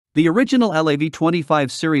The original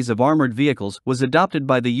LAV-25 series of armored vehicles was adopted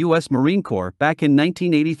by the U.S. Marine Corps back in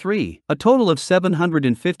 1983. A total of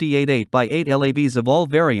 758 8x8 LAVs of all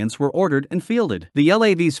variants were ordered and fielded. The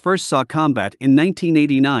LAVs first saw combat in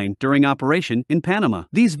 1989 during Operation in Panama.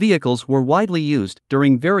 These vehicles were widely used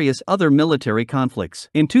during various other military conflicts.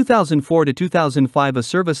 In 2004 to 2005, a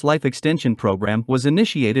service life extension program was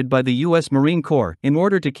initiated by the U.S. Marine Corps in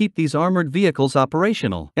order to keep these armored vehicles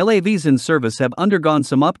operational. LAVs in service have undergone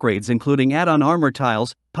some upgrades, including add-on armor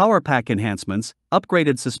tiles, powerpack enhancements,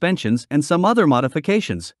 upgraded suspensions, and some other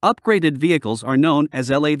modifications. Upgraded vehicles are known as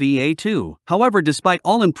LAV-A2. However, despite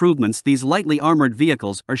all improvements, these lightly armored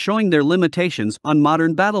vehicles are showing their limitations on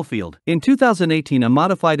modern battlefield. In 2018, a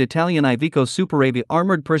modified Italian IVECO SuperAV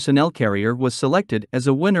armored personnel carrier was selected as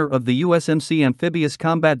a winner of the USMC Amphibious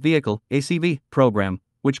Combat Vehicle (ACV) program,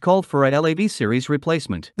 which called for a LAV series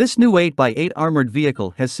replacement. This new 8x8 armored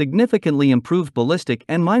vehicle has significantly improved ballistic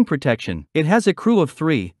and mine protection. It has a crew of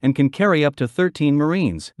 3 and can carry up to 13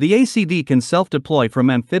 Marines. The ACV can self-deploy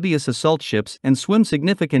from amphibious assault ships and swim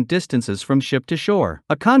significant distances from ship to shore.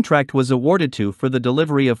 A contract was awarded for the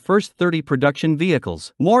delivery of first 30 production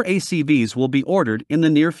vehicles. More ACVs will be ordered in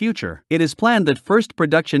the near future. It is planned that first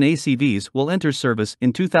production ACVs will enter service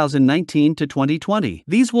in 2019 to 2020.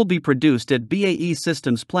 These will be produced at BAE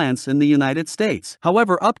Systems plants in the United States.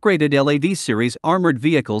 However, upgraded LAV series armored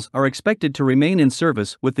vehicles are expected to remain in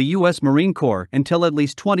service with the U.S. Marine Corps until at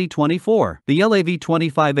least 2024. The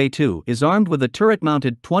LAV-25A2 is armed with a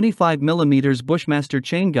turret-mounted 25mm Bushmaster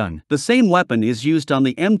chain gun. The same weapon is used on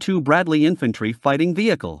the M2 Bradley infantry fighting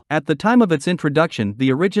vehicle. At the time of its introduction,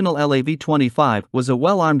 the original LAV-25 was a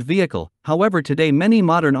well-armed vehicle. However, today many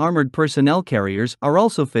modern armored personnel carriers are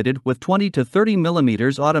also fitted with 20 to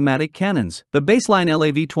 30mm automatic cannons. The baseline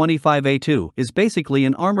LAV-25A2 is basically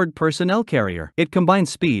an armored personnel carrier. It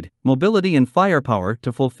combines speed, mobility and firepower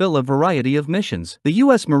to fulfill a variety of missions. The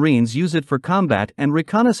U.S. Marines use it for combat and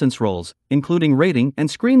reconnaissance roles, including raiding and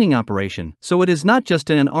screening operation. So it is not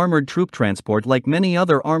just an armored troop transport like many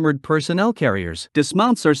other armored personnel carriers.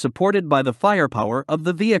 Dismounts are supported by the firepower of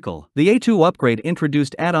the vehicle. The A2 upgrade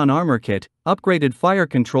introduced add-on armor kit, upgraded fire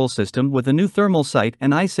control system with a new thermal sight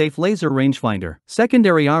and eye-safe laser rangefinder.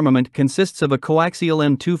 Secondary armament consists of a coaxial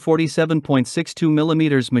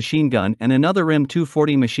M247.62mm machine gun and another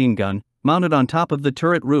M240 machine gun, mounted on top of the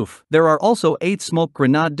turret roof. There are also 8 smoke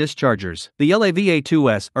grenade dischargers. The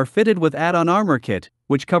LAV-A2s are fitted with add-on armor kit,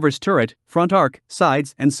 which covers turret, front arc,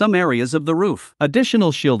 sides, and some areas of the roof.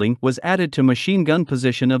 Additional shielding was added to machine gun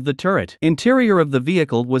position of the turret. Interior of the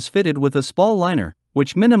vehicle was fitted with a spall liner,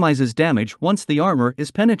 which minimizes damage once the armor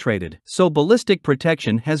is penetrated. So ballistic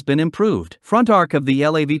protection has been improved. Front arc of the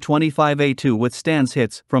LAV-25A2 withstands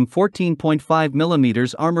hits from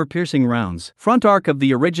 14.5mm armor-piercing rounds. Front arc of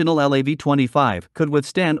the original LAV-25 could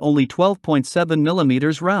withstand only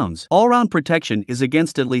 12.7mm rounds. All-round protection is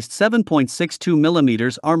against at least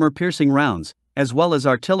 7.62mm armor-piercing rounds, as well as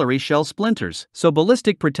artillery shell splinters. So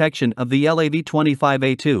ballistic protection of the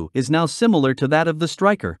LAV-25A2 is now similar to that of the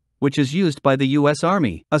Striker, which is used by the U.S.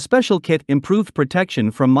 Army. A special kit improved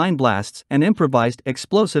protection from mine blasts and improvised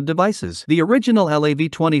explosive devices. The original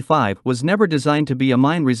LAV-25 was never designed to be a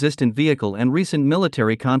mine-resistant vehicle, and recent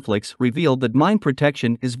military conflicts revealed that mine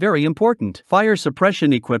protection is very important. Fire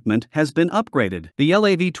suppression equipment has been upgraded. The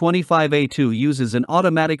LAV-25A2 uses an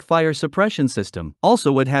automatic fire suppression system.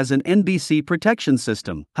 Also, it has an NBC protection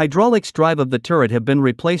system. Hydraulics drive of the turret have been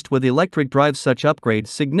replaced with electric drives. Such upgrade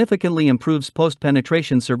significantly improves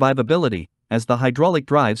post-penetration survivability, as the hydraulic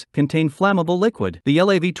drives contain flammable liquid. The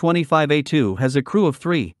LAV-25A2 has a crew of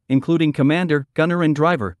 3, including commander, gunner and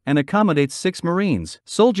driver, and accommodates 6 Marines.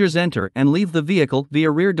 Soldiers enter and leave the vehicle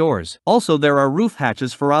via rear doors. Also, there are roof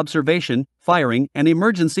hatches for observation, firing, and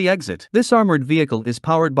emergency exit. This armored vehicle is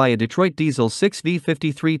powered by a Detroit Diesel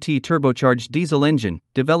 6V53T turbocharged diesel engine.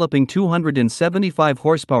 Developing 275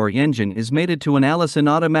 horsepower engine is mated to an Allison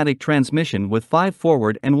automatic transmission with 5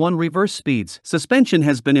 forward and 1 reverse speeds. Suspension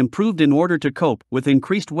has been improved in order to cope with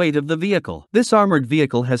increased weight of the vehicle. This armored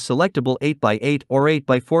vehicle has selectable 8x8 or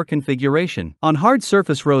 8x4 configuration. On hard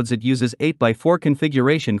surface roads it uses 8x4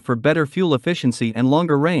 configuration for better fuel efficiency and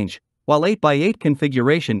longer range, while 8x8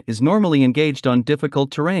 configuration is normally engaged on difficult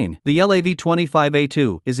terrain. The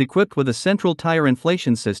LAV-25A2 is equipped with a central tire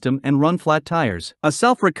inflation system and run-flat tires. A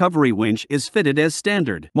self-recovery winch is fitted as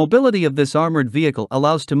standard. Mobility of this armored vehicle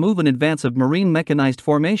allows to move in advance of marine mechanized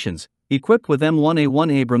formations, equipped with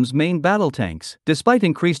M1A1 Abrams main battle tanks. Despite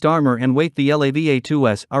increased armor and weight, the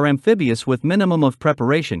LAV-A2s are amphibious with minimum of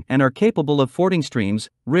preparation and are capable of fording streams,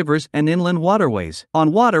 rivers, and inland waterways.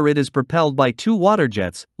 On water, it is propelled by 2 water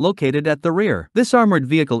jets, located at the rear. This armored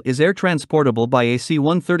vehicle is air transportable by a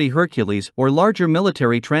C-130 Hercules or larger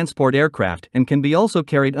military transport aircraft and can be also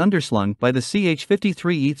carried underslung by the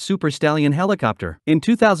CH-53E Super Stallion helicopter. In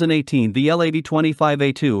 2018, the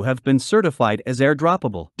LAV-25A2 have been certified as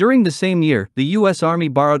airdroppable. During the same year, the U.S. Army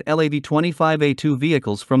borrowed LAV-25A2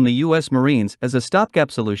 vehicles from the U.S. Marines as a stopgap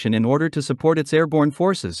solution in order to support its airborne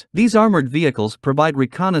forces. These armored vehicles provide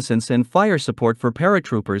reconnaissance and fire support for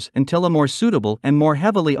paratroopers until a more suitable and more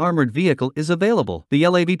heavily armored vehicle is available. The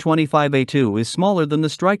LAV-25A2 is smaller than the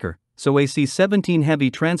Stryker, so a C-17 heavy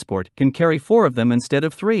transport can carry 4 of them instead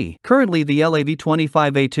of 3. Currently, the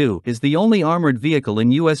LAV-25A2 is the only armored vehicle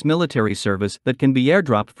in U.S. military service that can be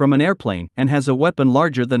airdropped from an airplane and has a weapon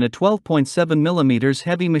larger than a 12.7mm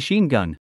heavy machine gun.